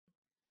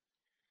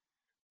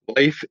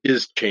Life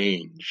is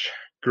change.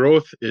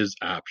 Growth is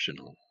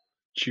optional.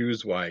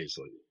 Choose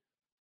wisely.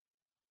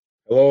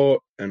 Hello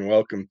and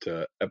welcome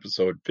to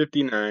episode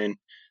 59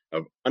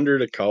 of Under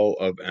the Cull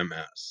of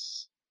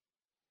MS.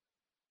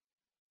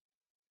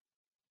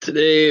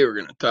 Today we're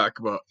going to talk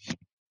about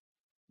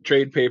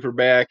trade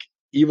paperback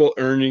Evil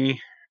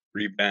Ernie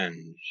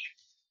Revenge.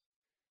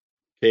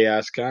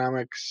 Chaos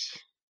Comics,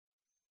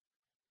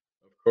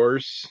 of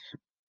course.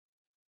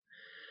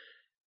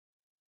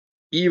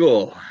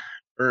 Evil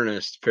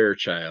Ernest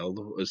Fairchild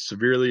was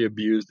severely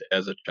abused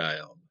as a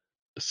child,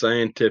 a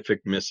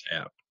scientific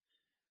mishap,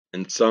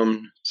 and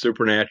some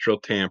supernatural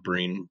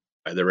tampering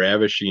by the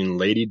ravishing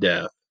Lady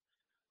Death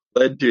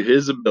led to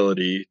his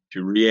ability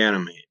to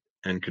reanimate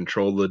and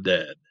control the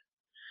dead.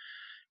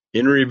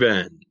 In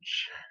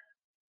Revenge,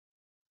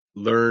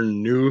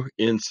 learn new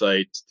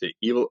insights to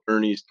Evil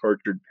Ernie's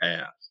tortured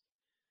past,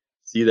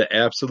 see the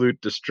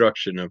absolute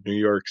destruction of New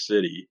York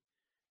City,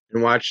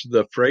 and watch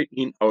the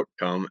frightening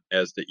outcome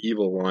as the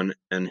Evil One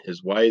and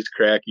his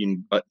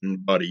wisecracking button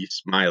buddy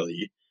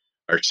Smiley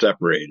are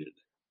separated.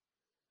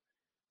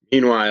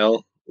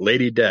 Meanwhile,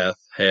 Lady Death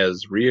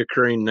has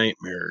reoccurring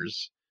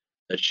nightmares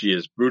that she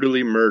is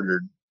brutally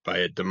murdered by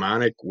a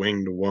demonic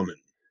winged woman.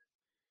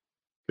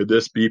 Could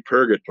this be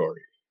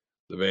Purgatory,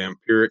 the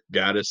vampiric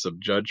goddess of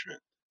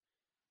judgment?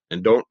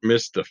 And don't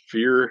miss the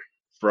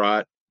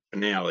fear-fraught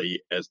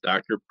finale as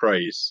Dr.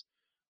 Price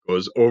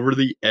goes over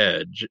the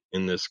edge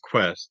in this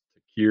quest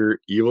to cure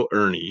Evil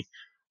Ernie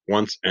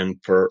once and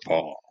for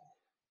all.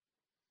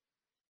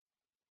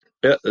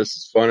 Yeah, this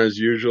is fun as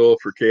usual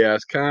for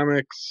Chaos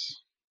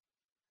Comics.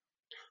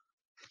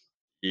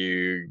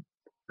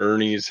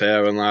 Ernie's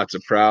having lots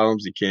of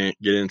problems. He can't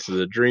get into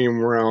the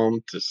dream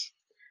realm to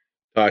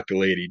talk to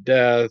Lady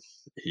Death.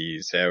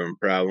 He's having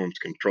problems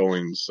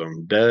controlling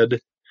some dead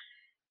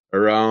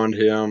around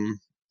him,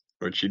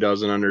 which he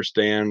doesn't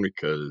understand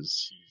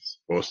because he's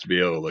supposed to be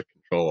able to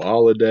control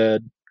all the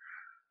dead.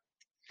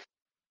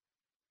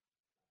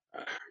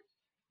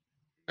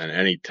 And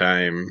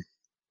anytime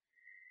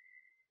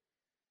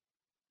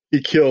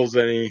he kills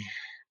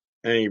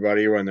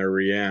anybody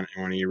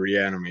when he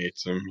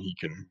reanimates them, he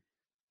can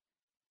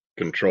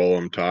control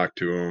them, talk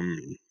to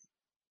them.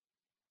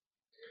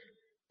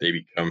 They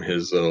become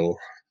his little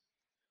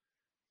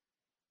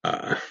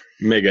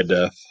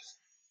Megadeth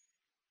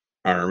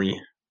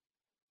army.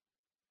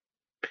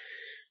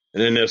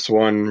 And in this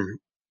one,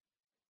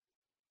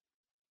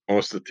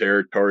 most of the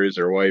territories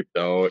are wiped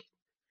out.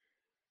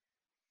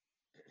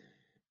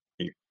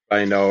 You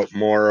find out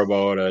more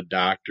about a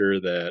doctor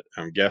that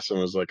I'm guessing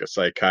was like a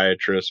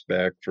psychiatrist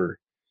back for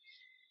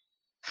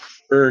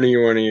Ernie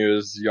when he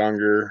was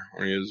younger,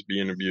 when he was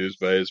being abused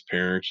by his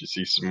parents. You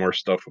see some more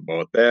stuff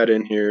about that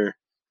in here.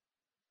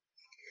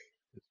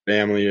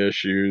 Family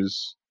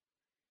issues.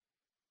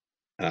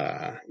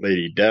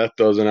 Lady Death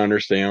doesn't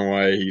understand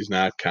why he's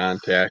not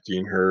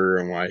contacting her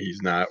and why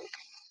he's not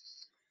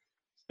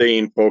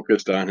staying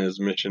focused on his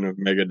mission of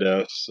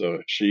Megadeth. So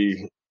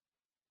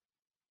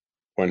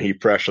when he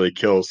freshly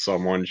kills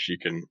someone, she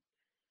can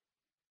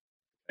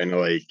kind of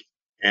like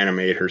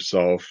animate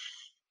herself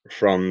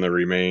from the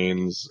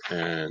remains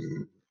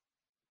and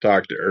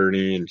talk to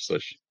Ernie. And so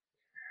she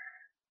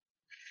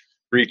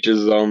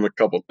reaches him a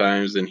couple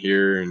times in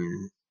here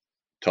and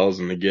tells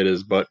him to get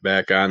his butt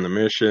back on the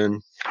mission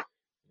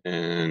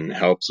and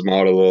helps him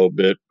out a little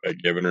bit by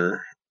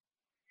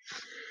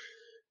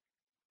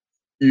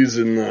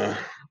using the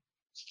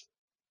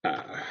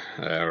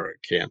I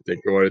can't think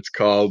of what it's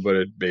called, but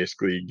it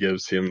basically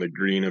gives him the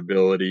green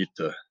ability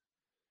to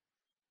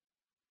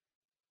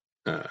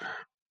uh,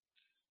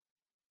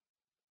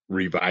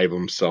 revive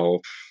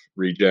himself,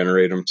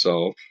 regenerate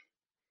himself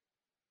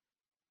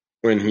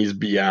when he's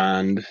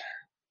beyond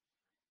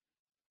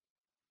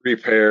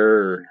repair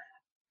or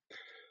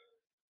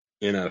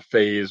in a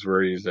phase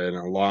where he's in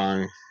a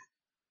long,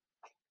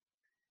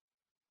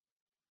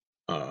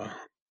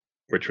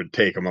 which would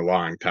take him a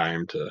long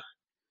time to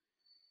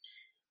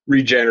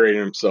regenerate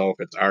himself.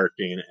 It's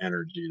arcane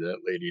energy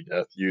that Lady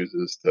Death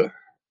uses to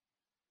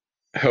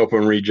help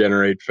him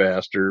regenerate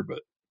faster. But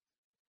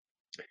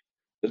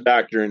the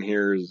doctor in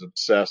here is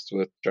obsessed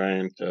with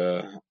trying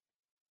to,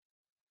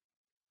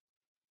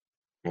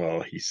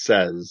 well, he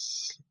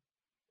says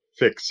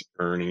fix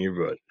Ernie,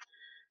 but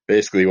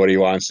basically what he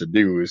wants to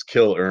do is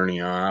kill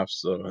Ernie off.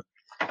 So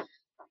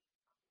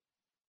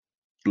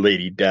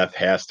Lady Death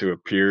has to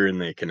appear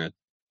and they can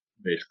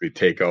basically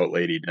take out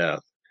Lady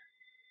Death.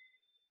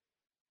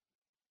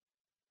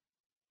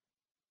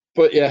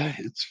 But yeah,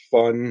 it's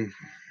fun,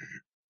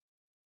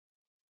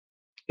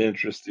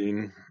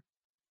 interesting.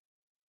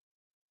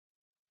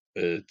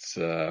 It's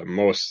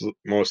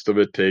most of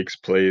it takes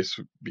place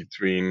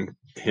between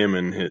him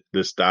and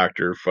this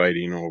doctor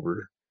fighting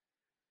over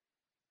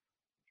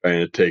trying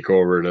to take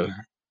over to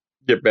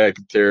get back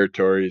the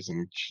territories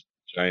and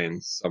try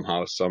and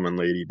somehow summon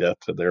Lady Death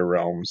to their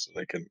realm so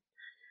they can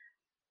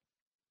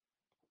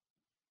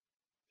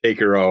take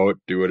her out,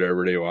 do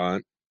whatever they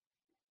want.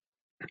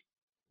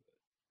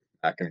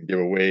 Not going to give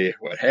away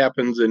what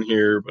happens in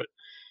here, but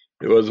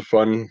It was a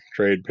fun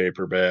trade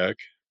paperback.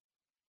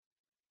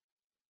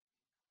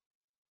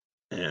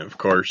 And of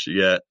course,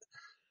 you got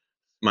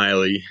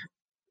Smiley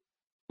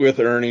with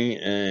Ernie,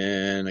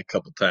 and a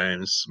couple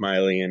times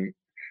Smiley and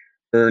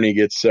Ernie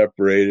get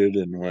separated.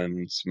 And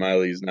when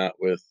Smiley's not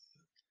with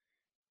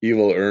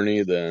evil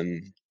Ernie,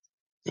 then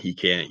he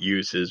can't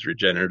use his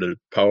regenerative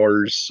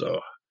powers.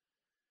 So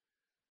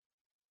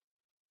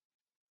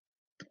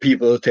the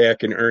people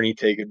attacking Ernie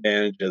take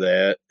advantage of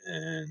that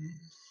and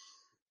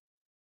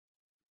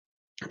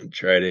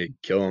try to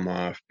kill him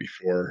off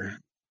before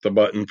the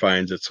button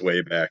finds its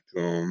way back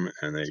to him.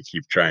 And they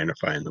keep trying to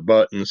find the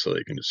button so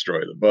they can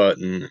destroy the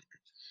button.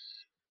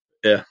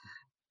 Yeah,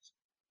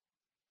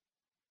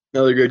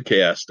 another good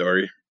chaos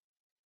story.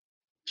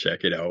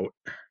 Check it out.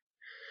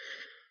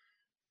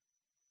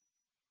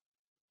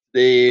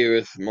 Day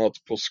with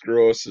multiple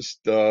sclerosis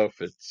stuff.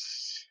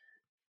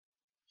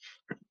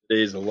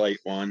 Today's a light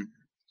one.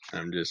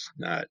 I'm just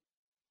not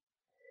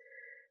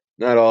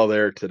all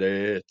there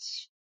today.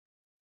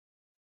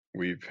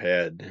 We've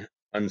had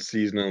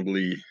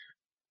unseasonably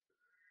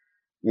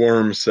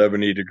warm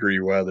 70-degree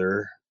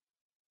weather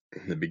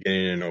in the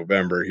beginning of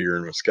November here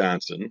in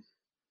Wisconsin.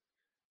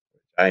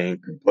 I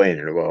ain't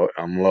complaining about.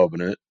 I'm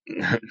loving it.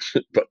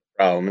 But the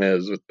problem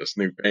is with this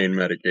new pain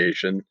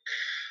medication,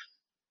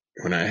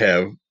 when I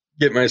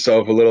get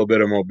myself a little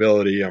bit of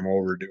mobility, I'm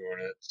overdoing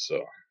it.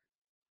 So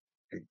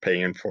I'm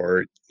paying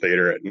for it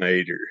later at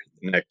night or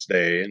the next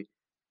day. And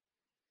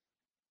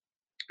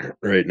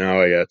right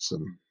now I got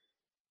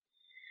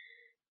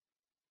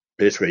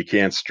basically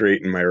can't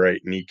straighten my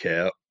right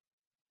kneecap.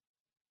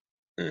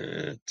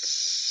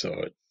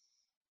 So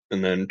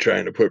and then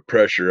trying to put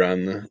pressure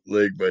on the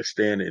leg by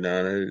standing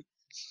on it.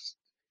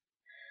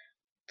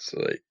 It's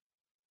like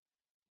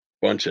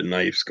a bunch of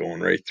knives going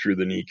right through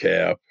the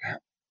kneecap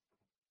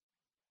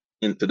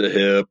into the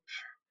hip.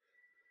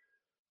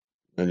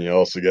 And you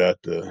also got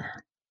the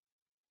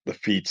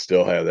feet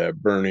still have that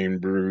burning,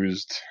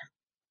 bruised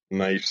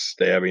knife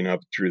stabbing up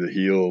through the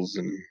heels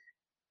and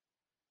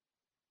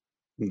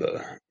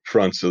the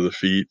fronts of the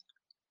feet.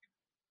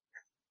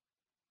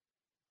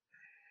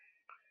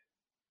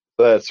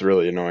 That's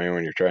really annoying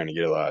when you're trying to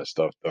get a lot of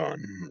stuff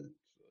done.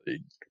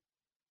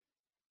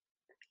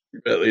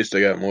 At least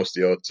I got most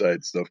of the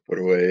outside stuff put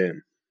away,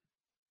 and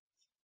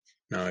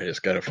now I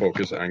just got to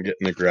focus on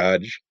getting the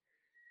garage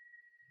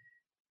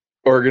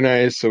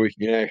organized so we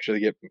can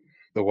actually get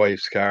the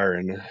wife's car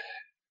in the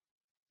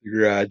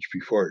garage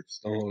before it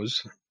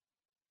snows.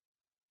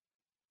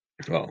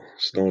 Well,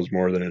 snows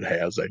more than it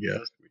has, I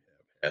guess. We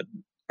have had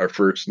our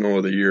first snow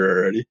of the year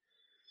already.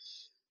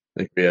 I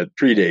think we had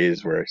 3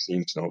 days where I've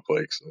seen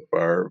snowflakes so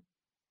far.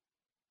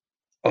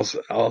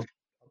 I'll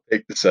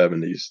take the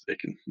 70s. They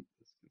can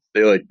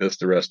stay like this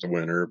the rest of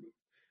winter.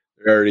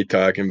 They're already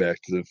talking back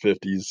to the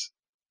 50s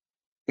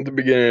at the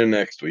beginning of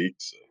next week,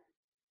 so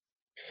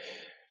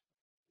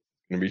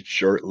it's gonna be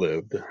short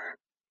lived.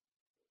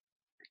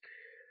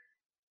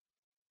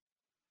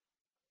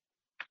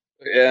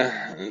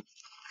 Yeah,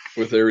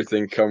 with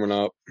everything coming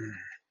up,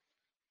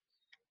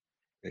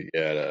 we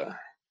got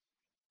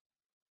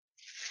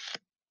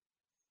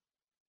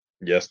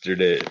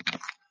yesterday. I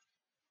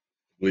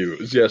believe it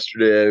was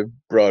yesterday. I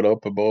brought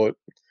up about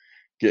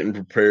getting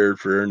prepared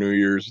for our New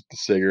Year's with the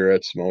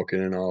cigarette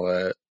smoking and all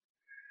that.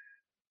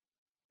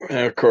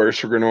 And of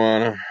course, we're gonna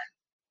want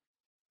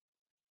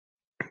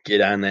to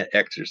get on that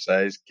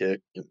exercise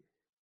kick.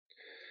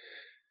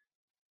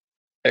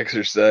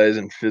 Exercise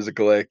and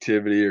physical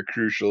activity are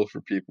crucial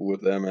for people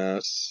with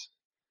MS.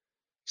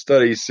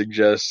 Studies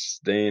suggest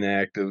staying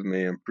active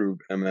may improve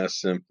MS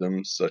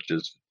symptoms such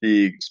as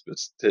fatigue,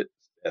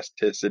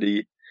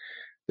 spasticity,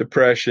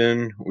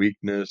 depression,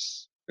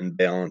 weakness, and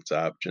balance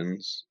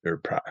options or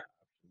problems.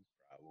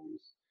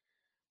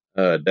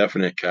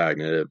 Definite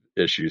cognitive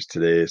issues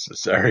today, so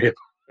sorry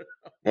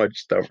how much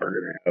stuff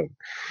we're gonna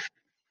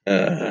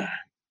have.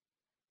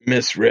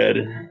 Misread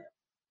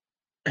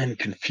and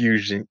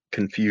confusing.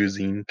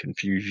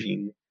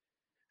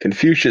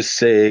 Confucius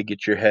say,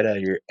 "Get your head out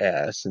of your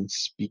ass and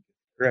speak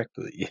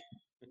correctly."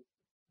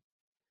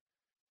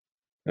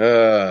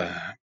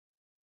 Uh,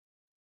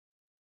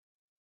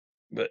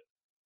 but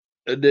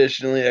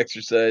additionally,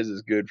 exercise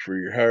is good for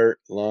your heart,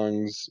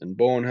 lungs, and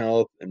bone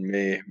health and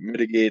may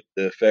mitigate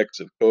the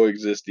effects of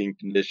coexisting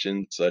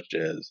conditions such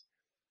as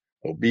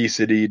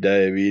obesity,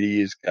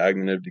 diabetes,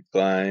 cognitive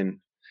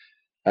decline,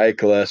 high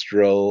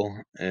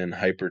cholesterol, and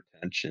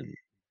hypertension.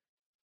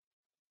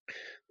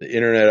 The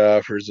internet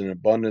offers an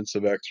abundance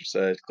of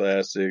exercise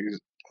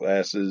classes.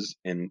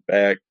 In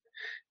fact,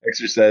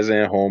 exercising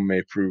at home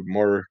may prove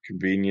more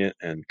convenient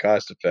and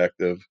cost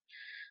effective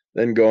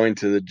than going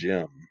to the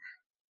gym.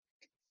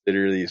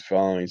 Consider these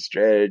following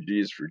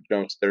strategies for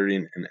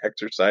jumpstarting an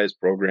exercise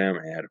program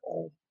at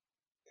home.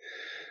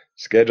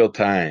 Schedule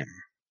time.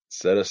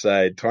 Set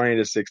aside 20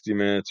 to 60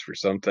 minutes for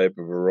some type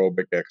of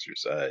aerobic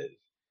exercise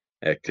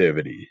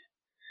activity.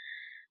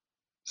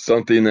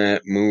 Something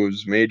that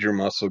moves major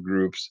muscle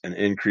groups and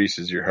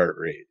increases your heart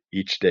rate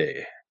each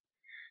day.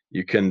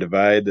 You can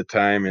divide the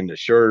time into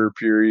shorter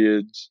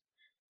periods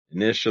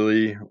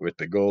initially with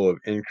the goal of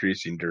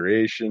increasing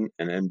duration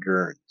and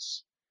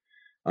endurance.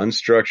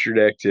 Unstructured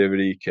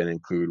activity can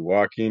include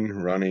walking,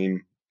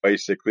 running,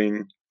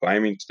 bicycling,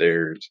 climbing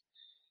stairs,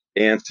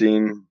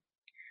 dancing,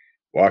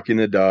 walking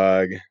the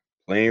dog,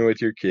 playing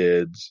with your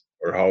kids,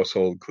 or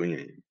household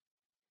cleaning.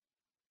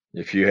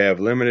 If you have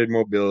limited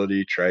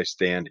mobility, try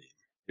standing,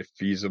 if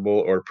feasible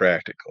or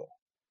practical,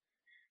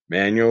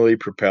 manually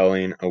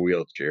propelling a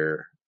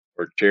wheelchair,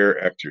 or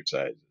chair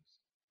exercises.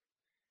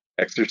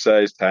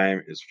 Exercise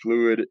time is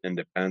fluid and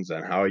depends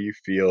on how you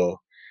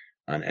feel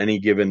on any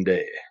given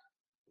day.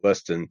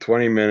 Less than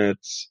 20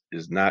 minutes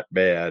is not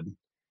bad,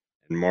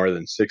 and more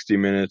than 60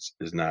 minutes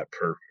is not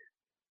perfect.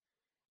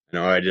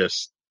 I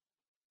just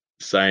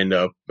signed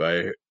up.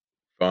 I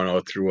found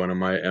out through one of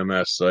my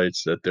MS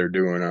sites that they're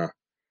doing a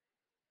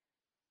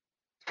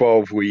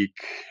 12-week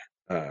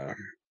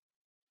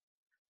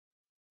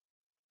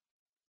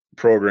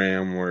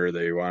program where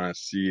they want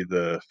to see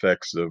the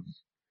effects of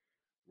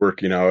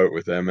working out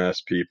with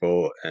MS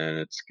people, and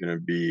it's going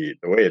to be,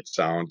 the way it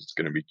sounds, it's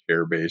going to be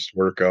chair-based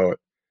workout,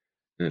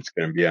 and it's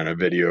going to be on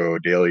a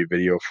daily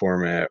video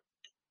format.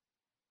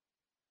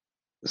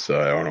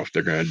 So I don't know if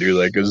they're going to do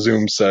like a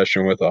Zoom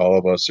session with all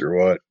of us or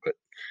what, but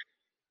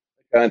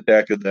I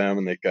contacted them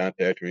and they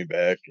contacted me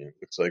back, and it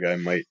looks like I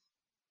might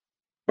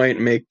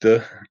make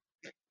the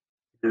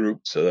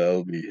group, so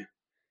that'll be,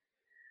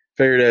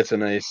 figured that's a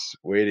nice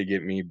way to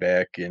get me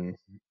back and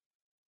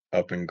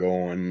up and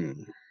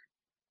going.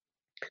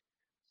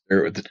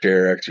 Start with the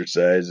chair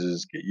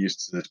exercises, get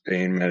used to this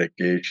pain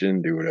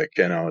medication, do what I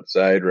can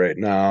outside right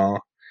now,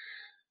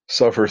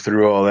 suffer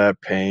through all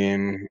that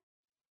pain,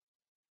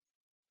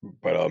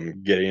 but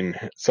I'm getting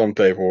some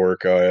type of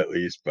workout at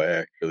least by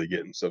actually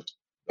getting stuff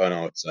done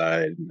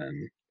outside, and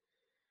then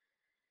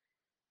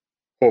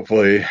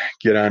hopefully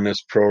get on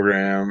this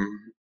program,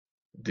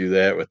 do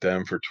that with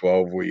them for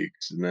 12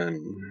 weeks, and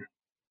then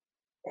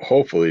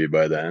hopefully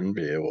by then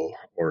be able,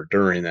 or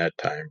during that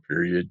time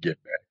period,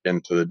 get back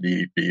into the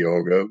DDP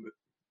yoga,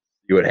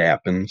 see what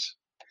happens.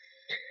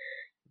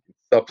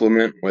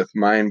 Supplement with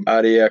mind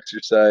body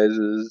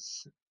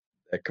exercises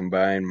that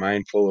combine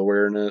mindful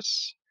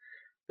awareness,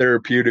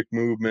 therapeutic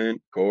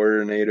movement,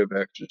 coordinative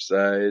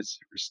exercise,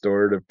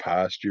 restorative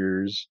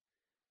postures,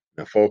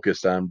 and a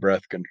focus on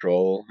breath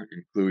control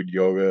include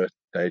yoga,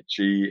 tai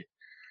chi,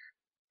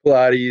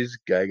 Pilates,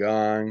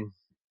 Qigong,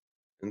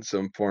 and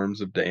some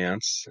forms of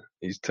dance.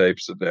 These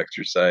types of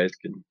exercise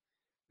can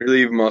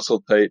relieve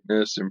muscle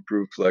tightness,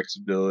 improve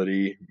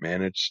flexibility,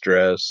 manage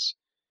stress,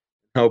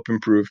 help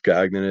improve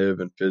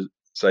cognitive and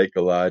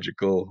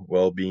psychological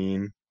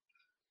well-being.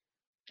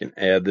 You can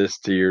add this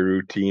to your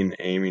routine,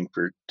 aiming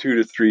for 2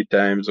 to 3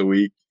 times a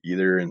week,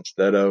 either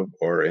instead of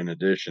or in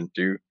addition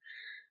to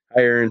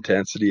higher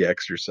intensity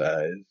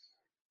exercise.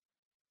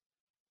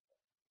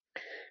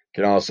 You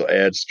can also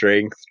add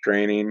strength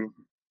training.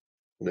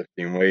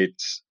 Lifting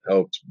weights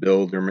helps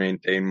build or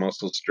maintain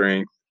muscle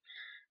strength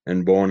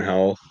and bone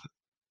health.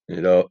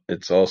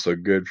 It's also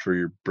good for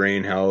your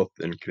brain health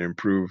and can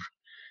improve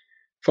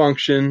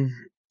function.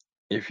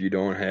 If you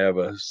don't have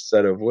a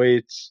set of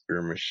weights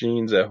or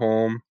machines at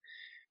home,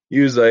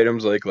 use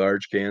items like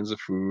large cans of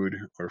food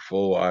or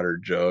full water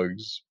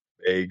jugs,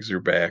 bags,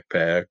 or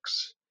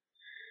backpacks.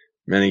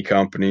 Many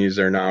companies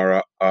are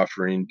now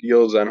offering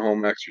deals on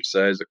home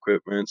exercise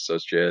equipment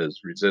such as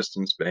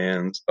resistance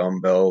bands,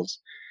 dumbbells,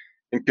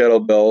 and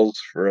kettlebells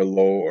for a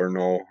low or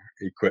no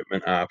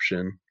equipment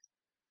option.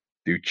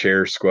 Do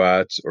chair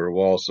squats or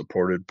wall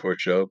supported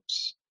push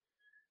ups.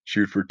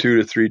 Shoot for 2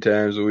 to 3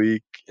 times a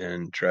week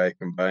and try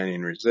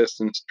combining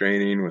resistance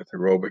training with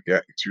aerobic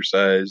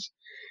exercise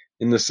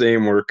in the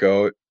same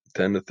workout.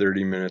 10 to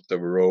 30 minutes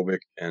of aerobic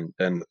and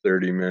 10 to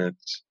 30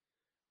 minutes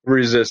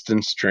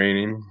resistance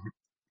training.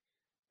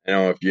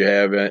 If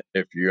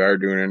you are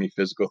doing any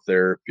physical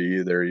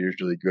therapy, they're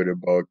usually good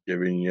about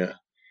giving you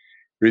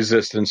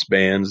resistance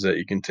bands that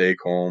you can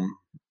take home.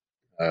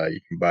 You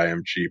can buy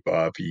them cheap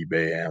off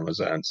eBay,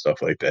 Amazon,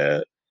 stuff like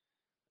that.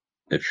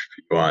 If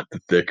you want the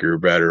thicker,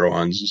 better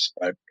ones,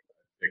 I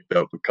picked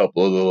up a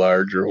couple of the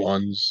larger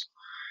ones.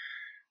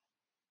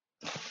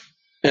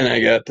 And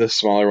I got the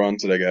smaller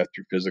ones that I got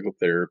through physical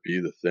therapy,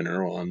 the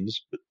thinner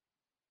ones, but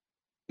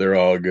they're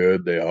all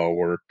good. They all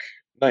work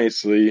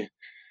nicely.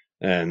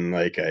 And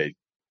like I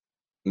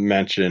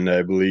mentioned,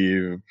 I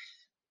believe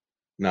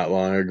not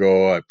long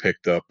ago, I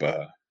picked up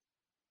a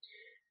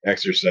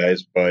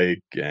exercise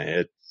bike, and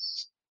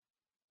it's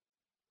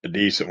a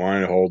decent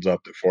one. It holds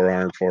up to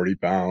 440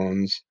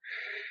 pounds.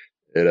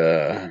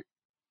 It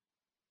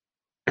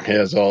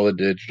has all the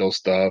digital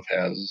stuff,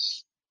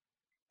 has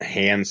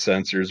hand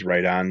sensors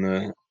right on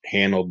the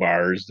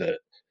handlebars that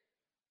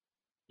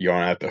you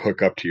don't have to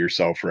hook up to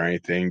yourself or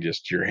anything,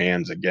 just your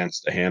hands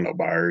against the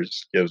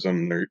handlebars gives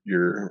them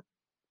your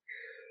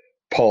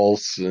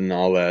pulse and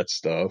all that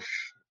stuff,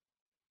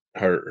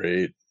 heart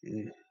rate.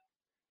 And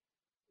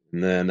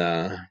then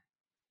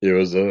it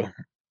was a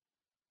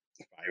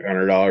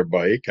 $500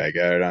 bike. I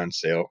got it on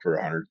sale for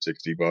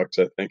 $160,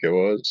 I think it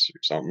was, or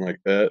something like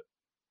that.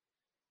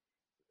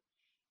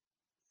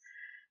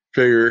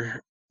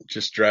 Figure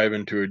just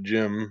driving to a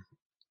gym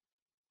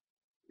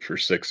for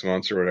 6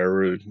 months or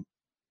whatever,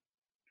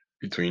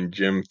 between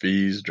gym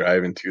fees,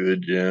 driving to the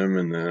gym,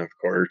 and then of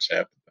course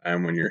half the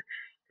time when you're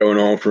going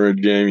home from a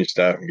gym, you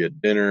stop and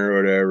get dinner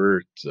or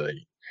whatever. It's like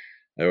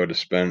I would have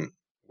spent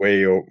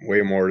way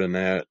more than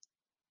that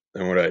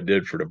than what I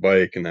did for the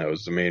bike, and that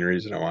was the main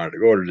reason I wanted to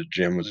go to the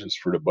gym, was just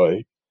for the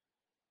bike.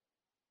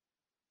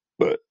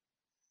 But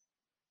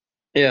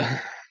yeah,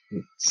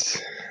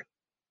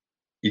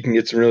 you can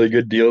get some really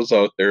good deals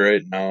out there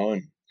right now.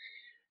 And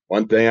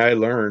one thing I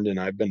learned, and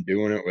I've been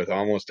doing it with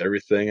almost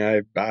everything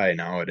I buy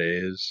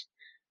nowadays,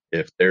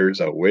 if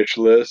there's a wish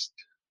list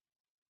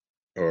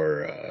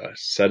or a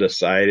set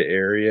aside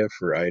area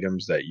for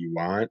items that you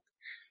want,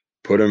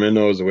 put them in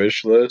those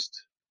wish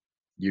lists.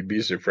 You'd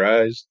be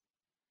surprised.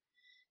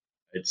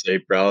 I'd say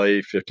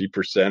probably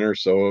 50% or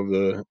so of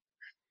the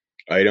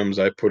items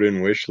I put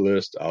in wish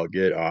list, I'll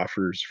get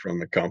offers from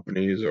the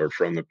companies or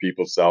from the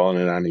people selling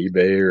it on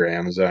eBay or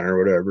Amazon or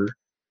whatever.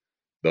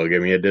 They'll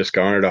give me a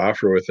discounted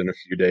offer within a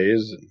few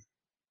days, and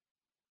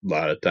a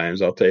lot of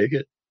times I'll take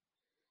it.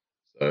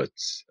 So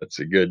that's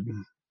a good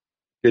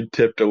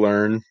tip to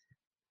learn.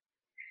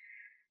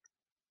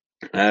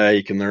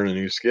 You can learn a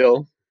new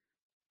skill,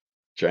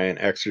 try an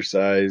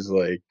exercise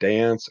like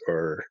dance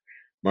or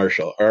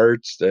martial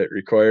arts that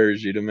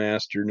requires you to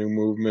master new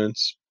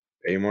movements,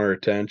 pay more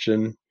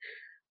attention,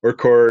 or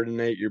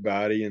coordinate your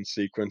body in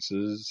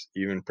sequences.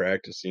 Even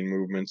practicing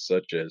movements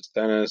such as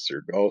tennis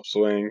or golf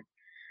swing,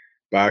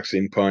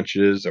 boxing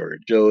punches, or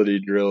agility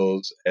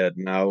drills add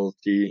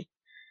novelty,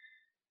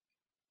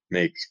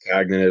 makes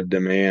cognitive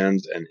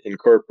demands, and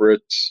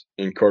incorporates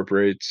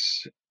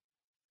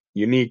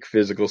unique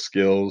physical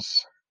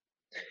skills.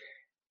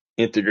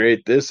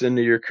 Integrate this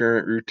into your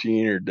current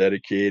routine, or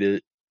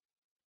dedicate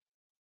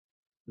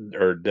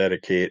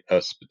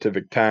a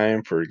specific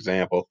time. For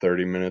example,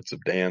 30 minutes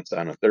of dance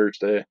on a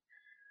Thursday.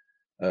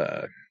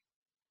 Uh,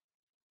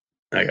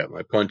 I got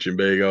my punching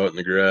bag out in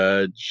the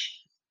garage.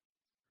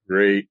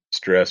 Great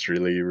stress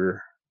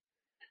reliever.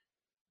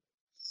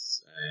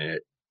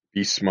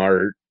 Be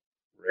smart.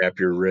 Wrap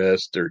your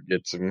wrist or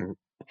get some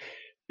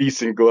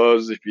decent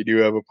gloves if you do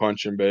have a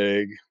punching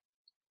bag.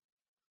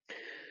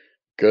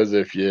 Because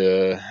if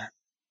you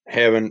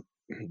haven't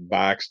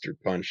boxed or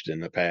punched in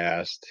the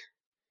past,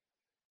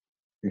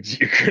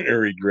 you're going to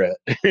regret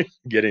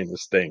getting a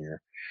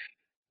stinger.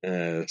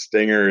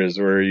 Stinger is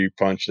where you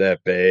punch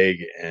that bag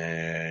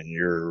and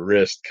your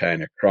wrist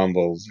kind of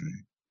crumbles. And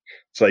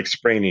it's like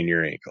spraining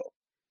your ankle,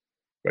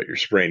 but you're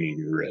spraining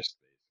your wrist,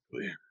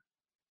 basically.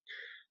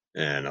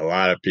 And a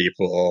lot of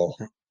people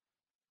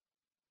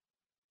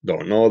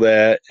don't know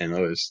that, and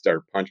they'll just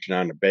start punching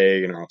on the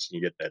bag, and all of a sudden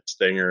you get that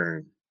stinger,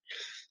 and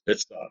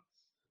it's tough.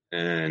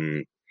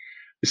 And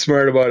be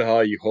smart about how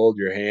you hold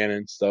your hand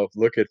and stuff.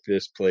 Look at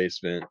fist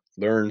placement.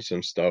 Learn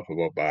some stuff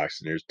about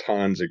boxing. There's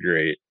tons of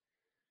great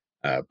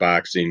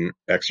boxing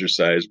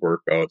exercise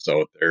workouts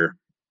out there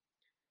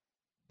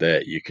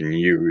that you can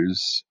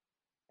use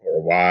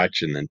or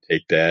watch, and then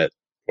take that,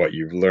 what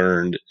you've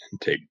learned,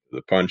 and take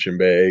the punching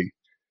bag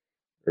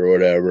or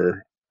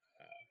whatever.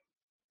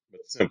 But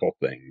simple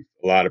things.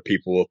 A lot of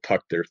people will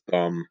tuck their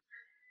thumb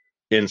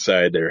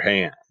inside their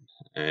hand.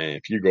 And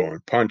if you go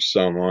and punch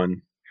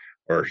someone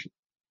or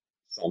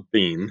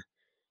something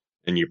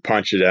and you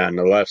punch it on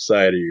the left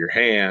side of your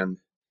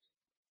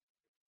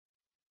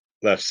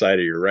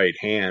right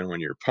hand when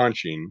you're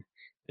punching,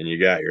 and you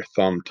got your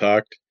thumb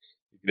tucked,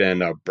 you could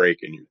end up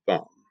breaking your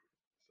thumb.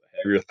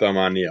 Have your thumb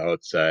on the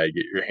outside,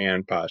 get your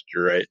hand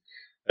posture right.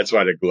 That's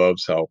why the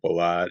gloves help a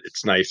lot.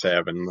 It's nice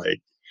having,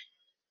 like,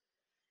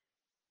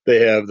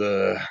 they have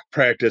the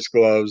practice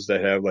gloves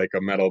that have like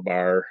a metal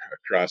bar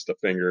across the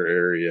finger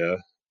area.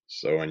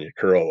 So when you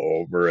curl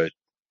over, it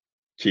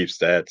keeps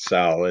that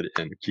solid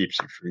and keeps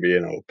you from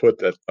being able to put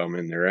that thumb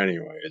in there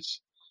anyways.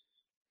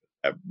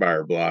 That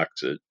bar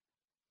blocks it.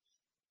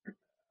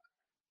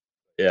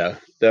 Yeah,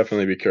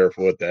 definitely be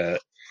careful with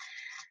that.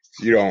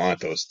 You don't want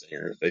those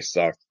stingers. They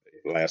suck.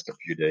 They last a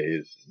few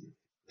days.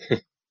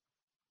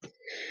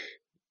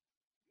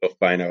 You'll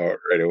find out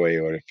right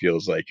away what it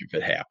feels like if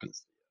it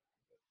happens.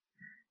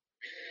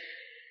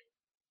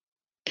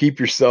 Keep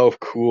yourself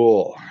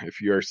cool if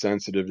you are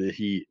sensitive to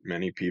heat.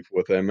 Many people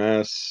with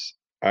MS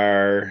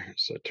are,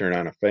 so turn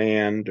on a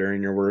fan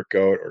during your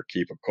workout or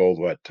keep a cold,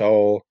 wet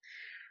towel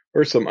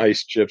or some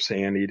ice chips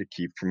handy to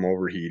keep from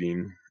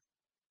overheating.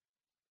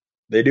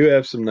 They do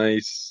have some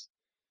nice,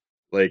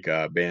 like,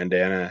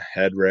 bandana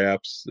head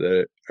wraps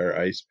that are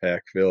ice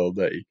pack filled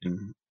that you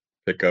can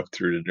pick up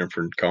through the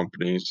different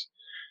companies.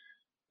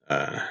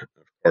 Of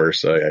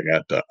course, I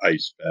got the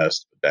ice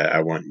vest, but that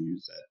I wouldn't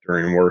use that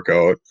during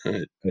workout.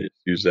 I just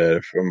use that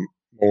if I'm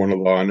mowing the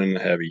lawn in the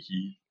heavy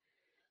heat,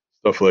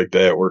 stuff like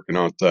that, working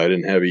outside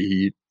in heavy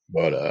heat.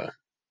 But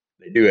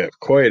they do have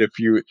quite a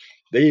few.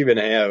 They even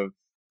have,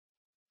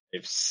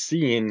 I've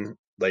seen,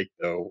 like,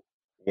 the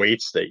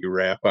weights that you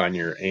wrap on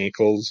your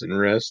ankles and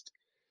wrist.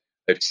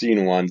 I've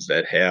seen ones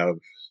that have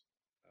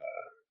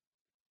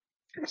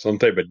some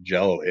type of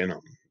gel in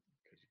them.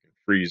 You can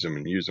freeze them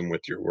and use them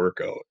with your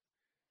workout.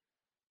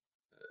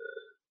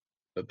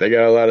 But they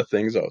got a lot of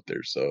things out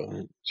there,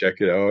 so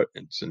check it out.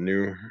 It's a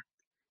new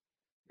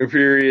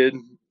period.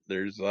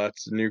 There's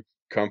lots of new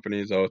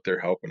companies out there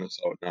helping us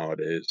out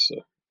nowadays. So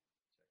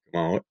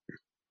come out,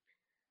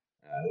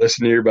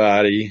 listen to your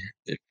body.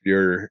 If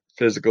your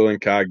physical and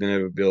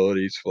cognitive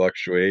abilities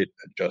fluctuate,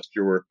 adjust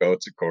your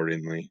workouts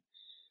accordingly.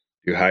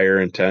 Do higher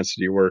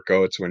intensity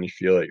workouts when you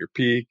feel at your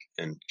peak,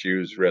 and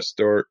choose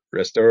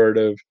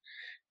restorative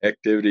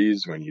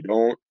activities when you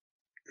don't.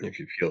 If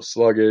you feel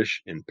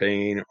sluggish, in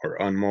pain, or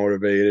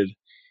unmotivated,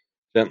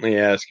 gently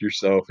ask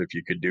yourself if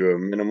you could do a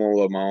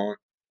minimal amount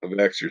of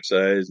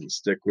exercise and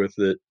stick with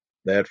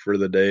that for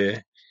the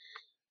day,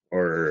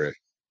 or if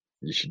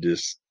you should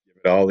just give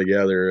it all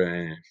together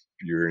and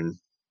if you're in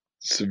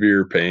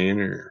severe pain.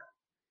 Or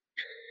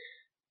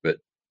but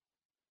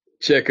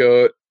check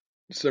out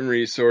some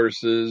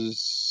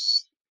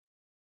resources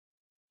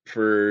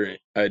for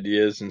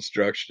ideas,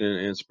 instruction,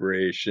 and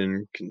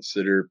inspiration.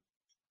 Consider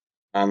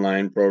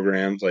online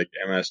programs like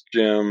MS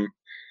Gym,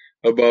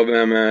 Above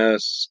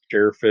MS,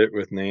 CareFit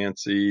with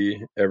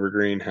Nancy,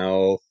 Evergreen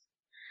Health,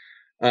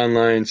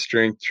 online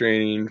strength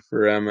training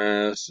for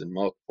MS and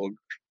multiple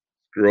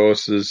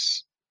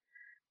sclerosis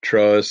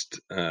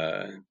trust,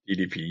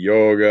 DDP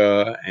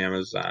yoga,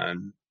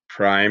 Amazon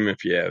Prime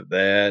if you have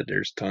that.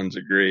 There's tons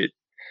of great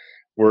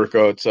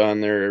workouts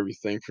on there,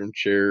 everything from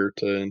chair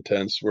to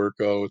intense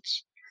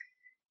workouts.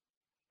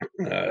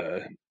 Uh,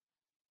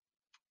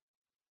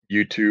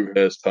 YouTube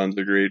has tons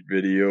of great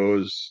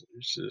videos.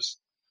 There's just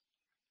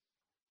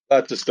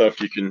lots of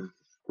stuff you can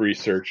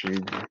research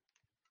and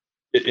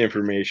get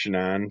information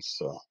on.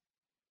 So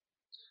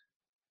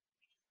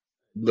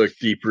look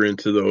deeper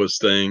into those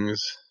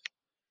things.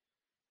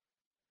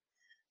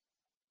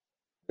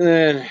 And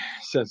then,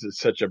 since it's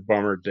such a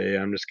bummer day,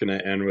 I'm just going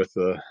to end with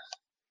a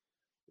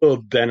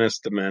little Dennis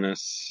the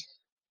Menace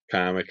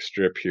comic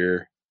strip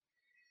here.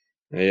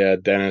 Yeah,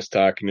 Dennis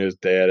talking to his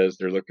dad as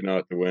they're looking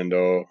out the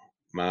window.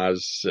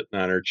 Ma's sitting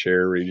on her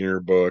chair reading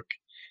her book.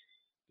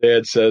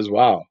 Dad says,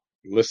 "Wow,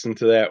 listen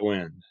to that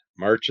wind.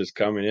 March is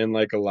coming in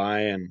like a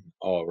lion,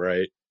 all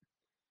right."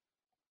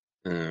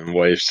 And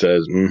wife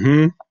says,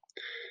 "Mm-hmm."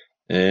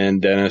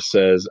 And Dennis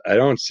says, "I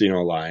don't see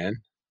no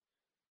lion."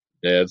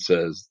 Dad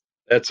says,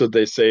 "That's what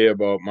they say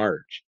about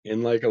March.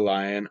 In like a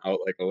lion, out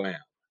like a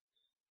lamb."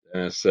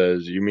 Dennis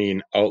says, "You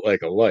mean out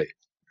like a light?"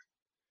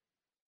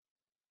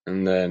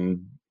 And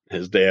then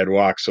his dad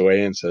walks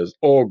away and says,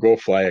 "Oh, go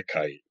fly a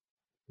kite."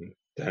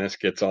 Dennis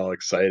gets all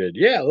excited.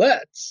 "Yeah,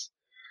 let's."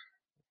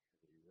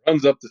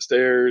 Runs up the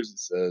stairs and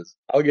says,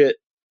 "I'll get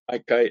my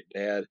kite,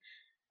 Dad.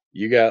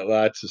 You got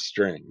lots of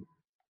string."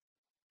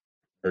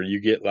 Or you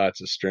get lots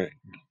of string.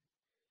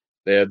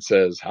 Dad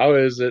says, "How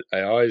is it?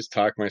 I always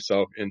talk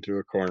myself into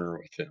a corner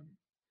with him."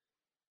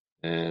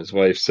 And his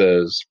wife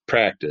says,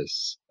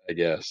 "Practice, I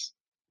guess,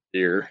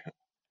 dear."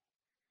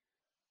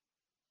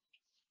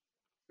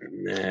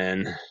 And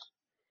then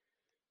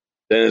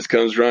Dennis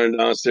comes running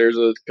downstairs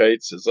with his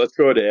kite, says, "Let's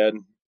go, Dad."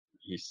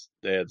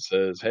 Dad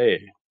says, "Hey,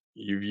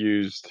 you've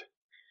used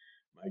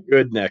my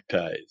good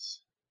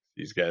neckties."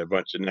 He's got a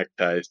bunch of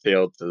neckties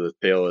tied to the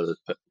tail of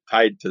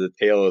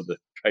the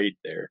kite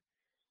there.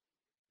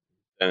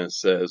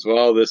 Dennis says,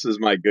 "Well, this is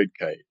my good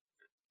kite,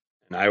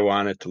 and I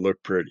want it to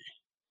look pretty."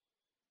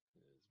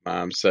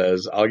 Mom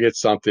says, "I'll get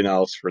something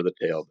else for the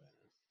tail."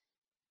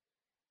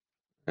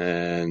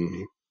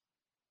 And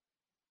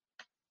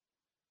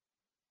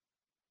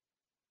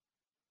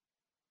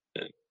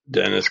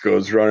Dennis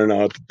goes running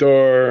out the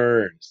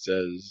door and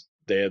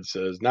Dad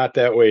says, "Not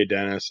that way,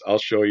 Dennis. I'll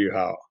show you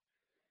how."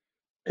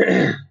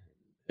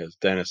 As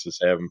Dennis is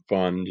having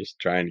fun, just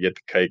trying to get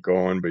the kite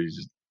going, but he's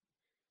just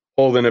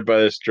holding it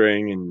by the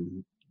string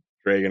and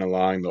dragging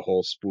along the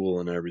whole spool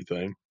and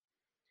everything.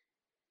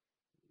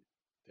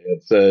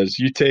 Dad says,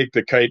 "You take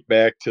the kite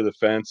back to the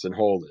fence and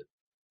hold it."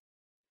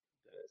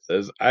 Dad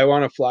says, "I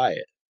want to fly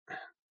it."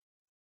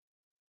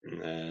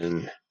 And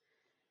then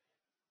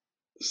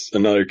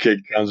another kid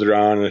comes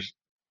around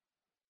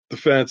the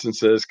fence and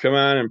says, "Come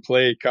on and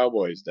play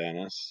cowboys,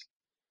 Dennis."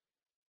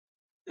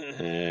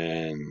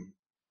 And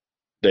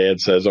Dad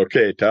says,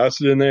 "Okay,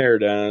 toss it in the air,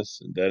 Dennis."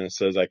 And Dennis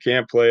says, "I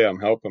can't play. I'm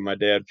helping my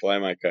dad fly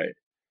my kite."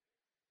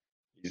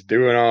 "He's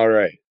doing all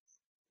right,"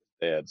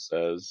 Dad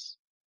says.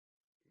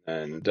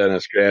 And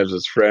Dennis grabs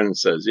his friend and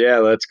says, "Yeah,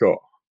 let's go."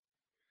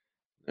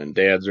 And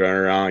Dad's running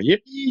around,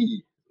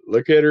 "Yippee!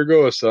 Look at her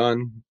go,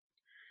 son."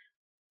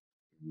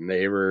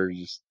 Neighbor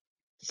just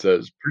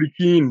says, "Pretty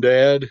keen,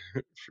 Dad,"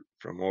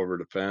 from over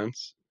the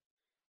fence.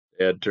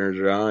 Dad turns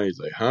around. He's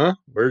like, "Huh?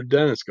 Where'd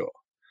Dennis go?"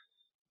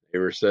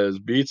 Neighbor says,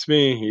 "Beats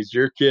me. He's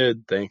your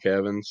kid, thank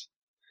heavens."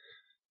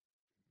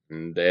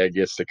 And Dad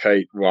gets the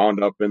kite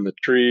wound up in the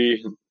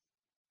tree.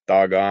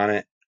 Doggone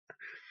it.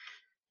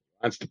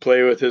 Wants to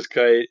play with his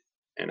kite.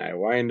 And I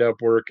wind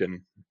up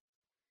working.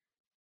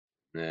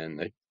 And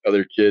the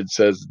other kid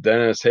says,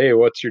 "Dennis, hey,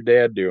 what's your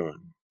dad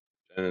doing?"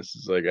 Dennis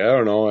is like, "I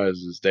don't know," as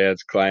his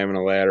dad's climbing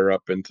a ladder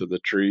up into the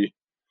tree.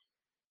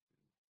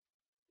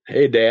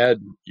 "Hey, Dad,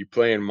 you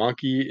playing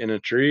monkey in a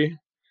tree?"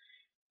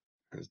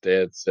 His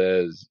dad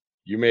says,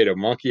 "You made a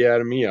monkey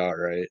out of me, all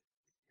right."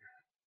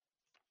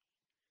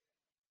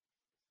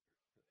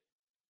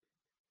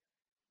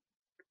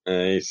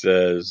 And he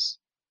says,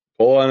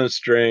 pull on a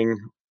string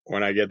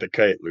when I get the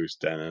kite loose,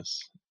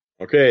 Dennis.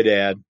 Okay,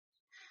 Dad.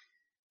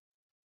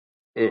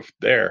 Oof,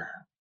 there.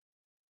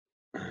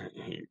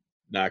 He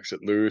knocks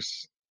it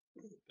loose.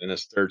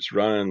 Dennis starts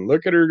running.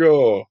 Look at her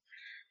go.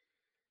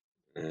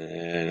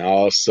 And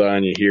all of a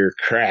sudden you hear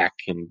crack,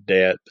 and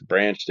the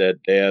branch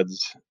that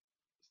Dad's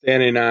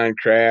standing on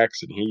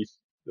cracks, and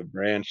the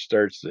branch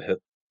starts to hit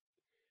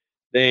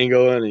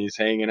dangle, and he's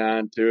hanging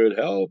on to it.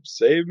 Help,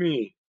 save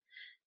me.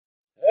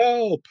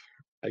 Help.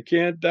 I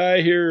can't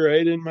die here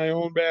right in my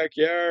own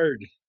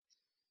backyard.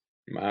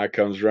 Ma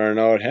comes running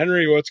out.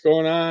 Henry, what's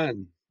going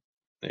on?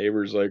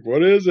 Neighbor's like,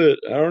 what is it?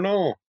 I don't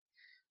know.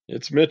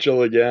 It's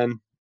Mitchell again.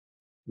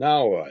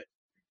 Now what?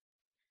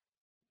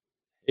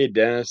 Hey,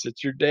 Dennis,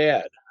 it's your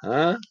dad,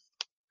 huh?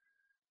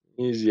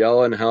 He's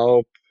yelling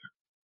help.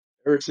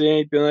 Ever see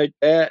anything like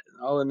that?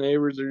 All the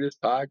neighbors are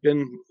just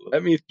talking.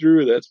 Let me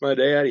through. That's my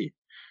daddy.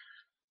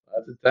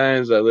 Lots of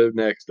times I live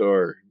next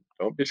door.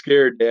 Don't be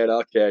scared, Dad.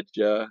 I'll catch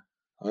ya.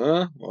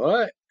 Huh?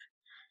 What?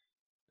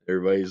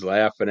 Everybody's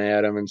laughing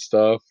at him and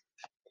stuff.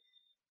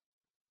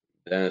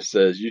 Dennis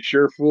says, you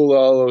sure fooled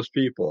all those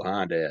people,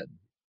 huh, Dad?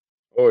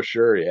 Oh,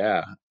 sure,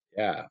 yeah.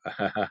 Yeah.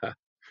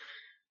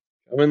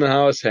 Come in the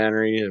house,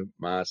 Henry,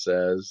 Ma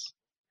says.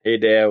 Hey,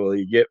 Dad, will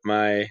you get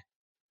my...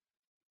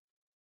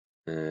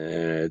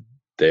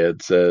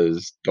 Dad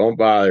says, don't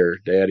bother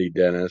Daddy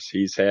Dennis.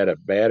 He's had a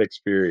bad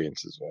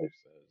experience, his wife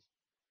says.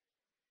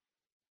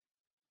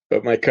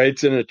 But my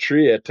kite's in a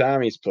tree at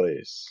Tommy's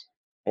place.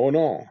 Oh,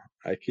 no,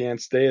 I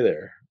can't stay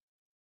there.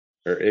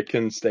 Or it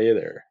can stay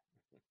there,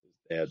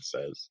 Dad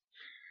says.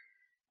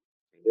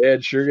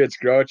 Dad sure gets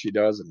grouchy,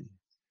 doesn't he?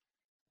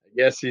 I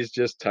guess he's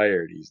just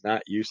tired. He's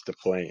not used to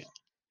playing.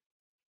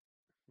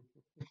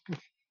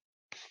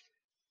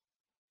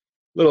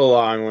 Little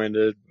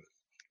long-winded.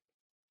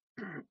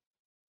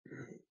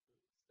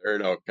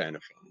 Started out kind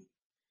of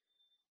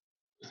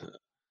fun.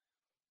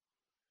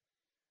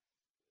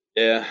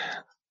 Yeah,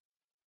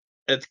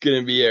 that's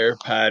gonna be our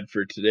pod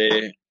for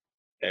today.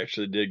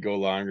 Actually, did go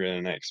longer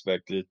than I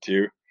expected it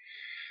to.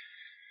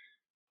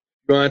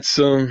 Want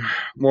some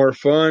more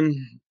fun?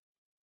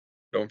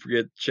 Don't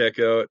forget to check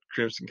out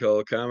Crimson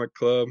Color Comic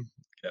Club.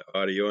 Got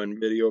audio and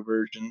video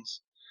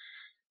versions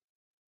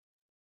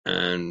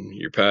on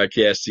your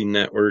podcasting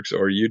networks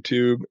or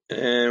YouTube.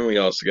 And we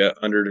also got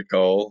Under the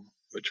Call,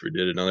 which we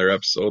did another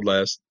episode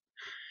last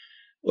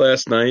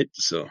night.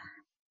 So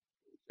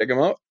check them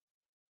out.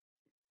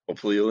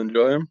 Hopefully you'll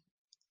enjoy them.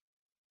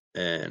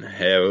 And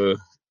have a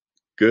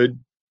good,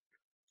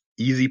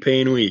 easy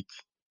paying week.